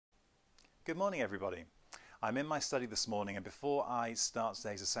Good morning, everybody. I'm in my study this morning, and before I start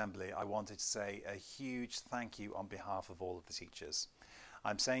today's assembly, I wanted to say a huge thank you on behalf of all of the teachers.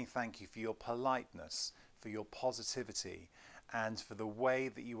 I'm saying thank you for your politeness, for your positivity, and for the way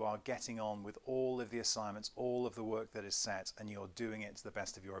that you are getting on with all of the assignments, all of the work that is set, and you're doing it to the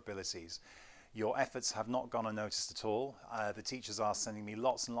best of your abilities. Your efforts have not gone unnoticed at all. The teachers are sending me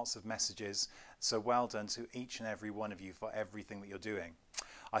lots and lots of messages, so well done to each and every one of you for everything that you're doing.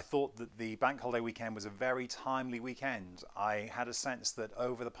 I thought that the bank holiday weekend was a very timely weekend. I had a sense that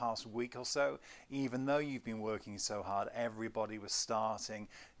over the past week or so, even though you've been working so hard, everybody was starting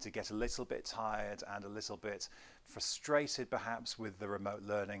to get a little bit tired and a little bit frustrated perhaps with the remote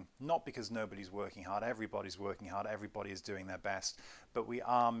learning. Not because nobody's working hard, everybody's working hard, everybody is doing their best, but we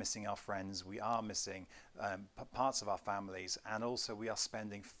are missing our friends, we are missing parts of our families, and also we are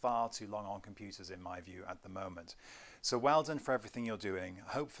spending far too long on computers in my view at the moment. So well done for everything you're doing.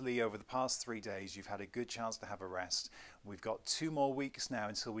 Hopefully over the past 3 days you've had a good chance to have a rest. We've got 2 more weeks now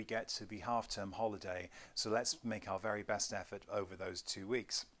until we get to the half-term holiday, so let's make our very best effort over those 2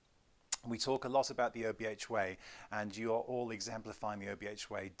 weeks. We talk a lot about the OBH way, and you are all exemplifying the OBH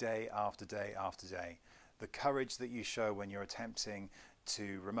way day after day after day. The courage that you show when you're attempting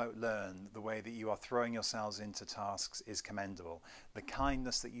to remote learn, the way that you are throwing yourselves into tasks is commendable. The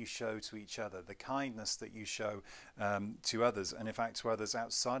kindness that you show to each other, the kindness that you show to others, and in fact to others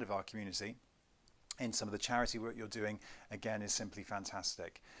outside of our community, in some of the charity work you're doing, again, is simply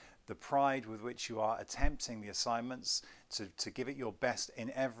fantastic. The pride with which you are attempting the assignments to give it your best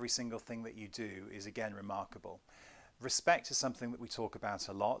in every single thing that you do is again remarkable. Respect is something that we talk about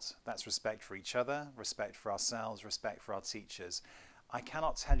a lot. That's respect for each other, respect for ourselves, respect for our teachers. I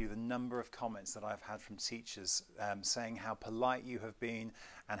cannot tell you the number of comments that I've had from teachers saying how polite you have been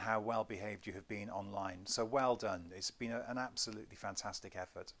and how well behaved you have been online. So well done. It's been an absolutely fantastic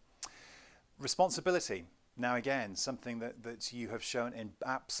effort. Responsibility. Now again, something that you have shown in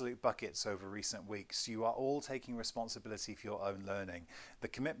absolute buckets over recent weeks. You are all taking responsibility for your own learning. The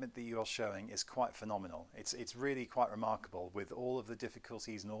commitment that you are showing is quite phenomenal. It's really quite remarkable with all of the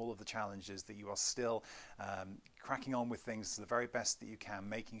difficulties and all of the challenges that you are still cracking on with things to the very best that you can,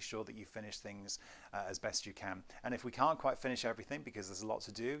 making sure that you finish things as best you can. And if we can't quite finish everything because there's a lot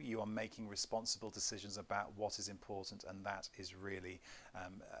to do, you are making responsible decisions about what is important, and that is really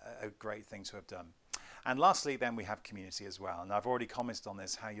a great thing to have done. And lastly, then we have community as well. And I've already commented on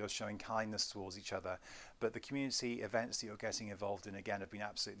this, how you're showing kindness towards each other. But the community events that you're getting involved in, again, have been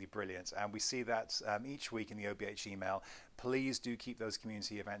absolutely brilliant. And we see that each week in the OBH email. Please do keep those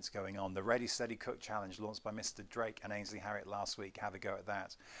community events going on. The Ready, Steady, Cook Challenge launched by Mr. Drake and Ainsley Harriott last week. Have a go at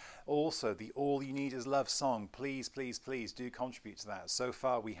that. Also, the All You Need Is Love song. Please, please, please do contribute to that. So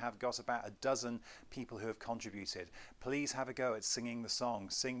far, we have got about a dozen people who have contributed. Please have a go at singing the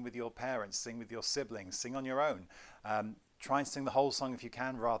song. Sing with your parents, sing with your siblings, sing on your own. Try and sing the whole song if you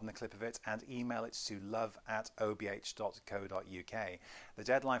can rather than a clip of it, and email it to love@obh.co.uk. The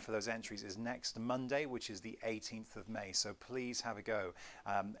deadline for those entries is next Monday, which is the 18th of May, so please have a go.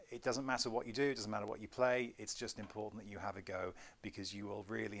 It doesn't matter what you do, it doesn't matter what you play, it's just important that you have a go because you will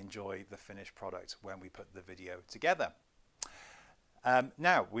really enjoy the finished product when we put the video together.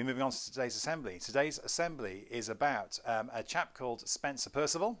 Now, we're moving on to today's assembly. Today's assembly is about a chap called Spencer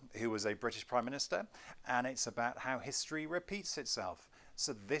Perceval, who was a British Prime Minister, and it's about how history repeats itself.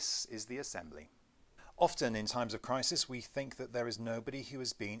 So this is the assembly. Often in times of crisis, we think that there is nobody who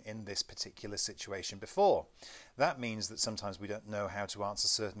has been in this particular situation before. That means that sometimes we don't know how to answer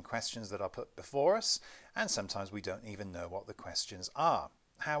certain questions that are put before us, and sometimes we don't even know what the questions are.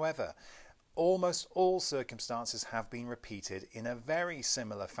 However, almost all circumstances have been repeated in a very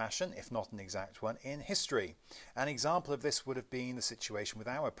similar fashion, if not an exact one, in history. An example of this would have been the situation with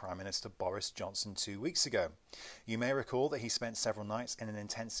our Prime Minister Boris Johnson 2 weeks ago. You may recall that he spent several nights in an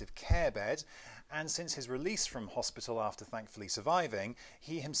intensive care bed, and since his release from hospital after thankfully surviving,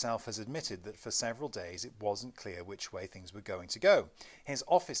 he himself has admitted that for several days it wasn't clear which way things were going to go. His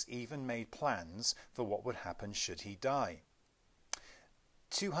office even made plans for what would happen should he die.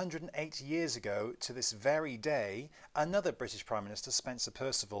 208 years ago to this very day, another British Prime Minister, Spencer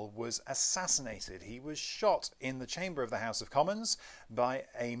Perceval, was assassinated. He was shot in the chamber of the House of Commons by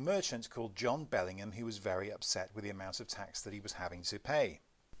a merchant called John Bellingham, who was very upset with the amount of tax that he was having to pay.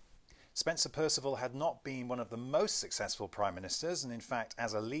 Spencer Perceval had not been one of the most successful prime ministers, and in fact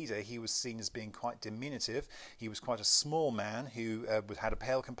as a leader he was seen as being quite diminutive. He was quite a small man who had a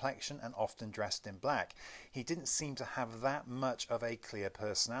pale complexion and often dressed in black. He didn't seem to have that much of a clear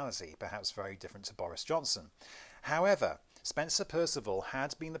personality, perhaps very different to Boris Johnson. However, Spencer Perceval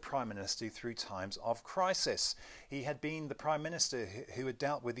had been the Prime Minister through times of crisis. He had been the Prime Minister who had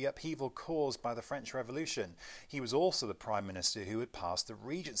dealt with the upheaval caused by the French Revolution. He was also the Prime Minister who had passed the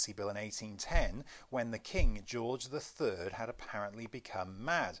Regency Bill in 1810 when the King, George III, had apparently become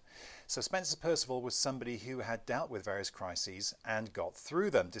mad. So Spencer Perceval was somebody who had dealt with various crises and got through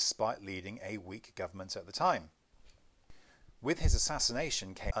them despite leading a weak government at the time. With his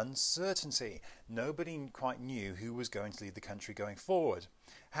assassination came uncertainty. Nobody quite knew who was going to lead the country going forward.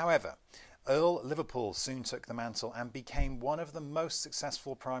 However, Earl Liverpool soon took the mantle and became one of the most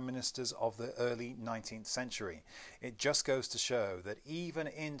successful prime ministers of the early 19th century. It just goes to show that even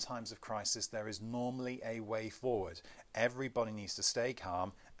in times of crisis, there is normally a way forward. Everybody needs to stay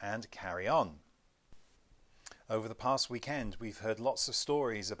calm and carry on. Over the past weekend, we've heard lots of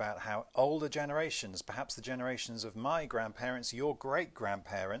stories about how older generations, perhaps the generations of my grandparents, your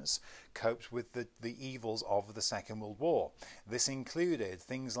great-grandparents, coped with the evils of the Second World War. This included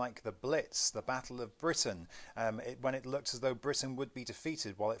things like the Blitz, the Battle of Britain, when it looked as though Britain would be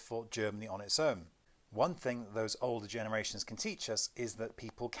defeated while it fought Germany on its own. One thing that those older generations can teach us is that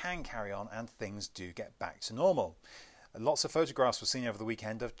people can carry on and things do get back to normal. Lots of photographs were seen over the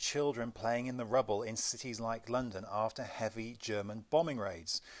weekend of children playing in the rubble in cities like London after heavy German bombing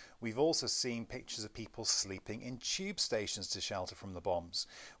raids. We've also seen pictures of people sleeping in tube stations to shelter from the bombs.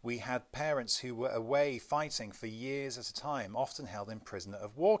 We had parents who were away fighting for years at a time, often held in prisoner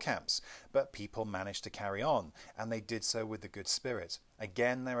of war camps, but people managed to carry on, and they did so with a good spirit.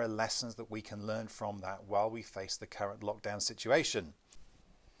 Again, there are lessons that we can learn from that while we face the current lockdown situation.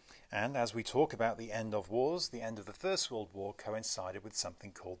 And as we talk about the end of wars, the end of the First World War coincided with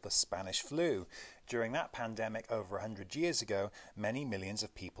something called the Spanish flu. During that pandemic over 100 years ago, many millions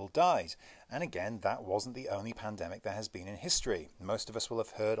of people died. And again, that wasn't the only pandemic there has been in history. Most of us will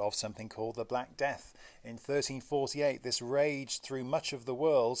have heard of something called the Black Death. In 1348, this raged through much of the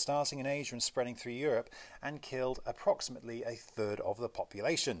world, starting in Asia and spreading through Europe, and killed approximately a third of the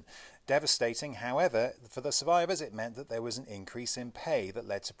population. Devastating, however, for the survivors, it meant that there was an increase in pay that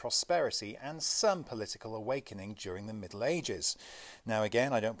led to prosperity and some political awakening during the Middle Ages. Now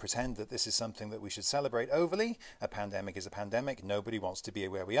again, I don't pretend that this is something that we should celebrate overly. A pandemic is a pandemic. Nobody wants to be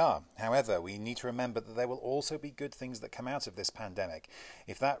where we are. However, we need to remember that there will also be good things that come out of this pandemic.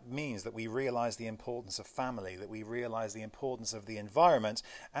 If that means that we realise the importance of family, that we realise the importance of the environment,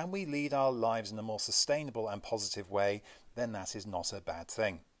 and we lead our lives in a more sustainable and positive way, then that is not a bad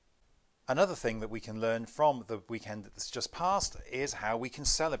thing. Another thing that we can learn from the weekend that's just passed is how we can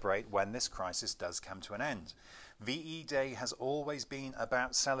celebrate when this crisis does come to an end. VE Day has always been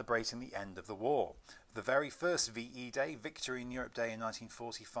about celebrating the end of the war. The very first VE Day, Victory in Europe Day in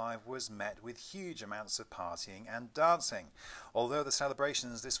 1945, was met with huge amounts of partying and dancing. Although the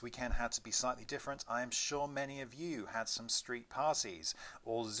celebrations this weekend had to be slightly different, I am sure many of you had some street parties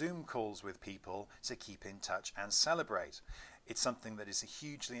or Zoom calls with people to keep in touch and celebrate. It's something that is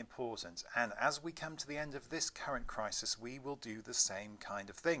hugely important, and as we come to the end of this current crisis, we will do the same kind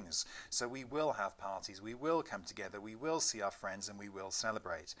of things. So we will have parties, we will come together, we will see our friends, and we will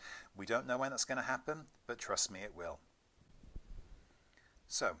celebrate. We don't know when that's going to happen, but trust me, it will.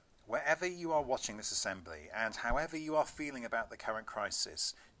 So, wherever you are watching this assembly, and however you are feeling about the current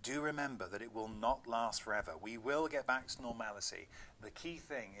crisis, do remember that it will not last forever. We will get back to normality. The key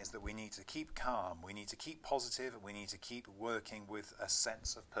thing is that we need to keep calm, we need to keep positive, and we need to keep working with a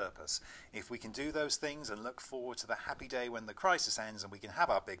sense of purpose. If we can do those things and look forward to the happy day when the crisis ends and we can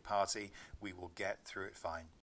have our big party, we will get through it fine.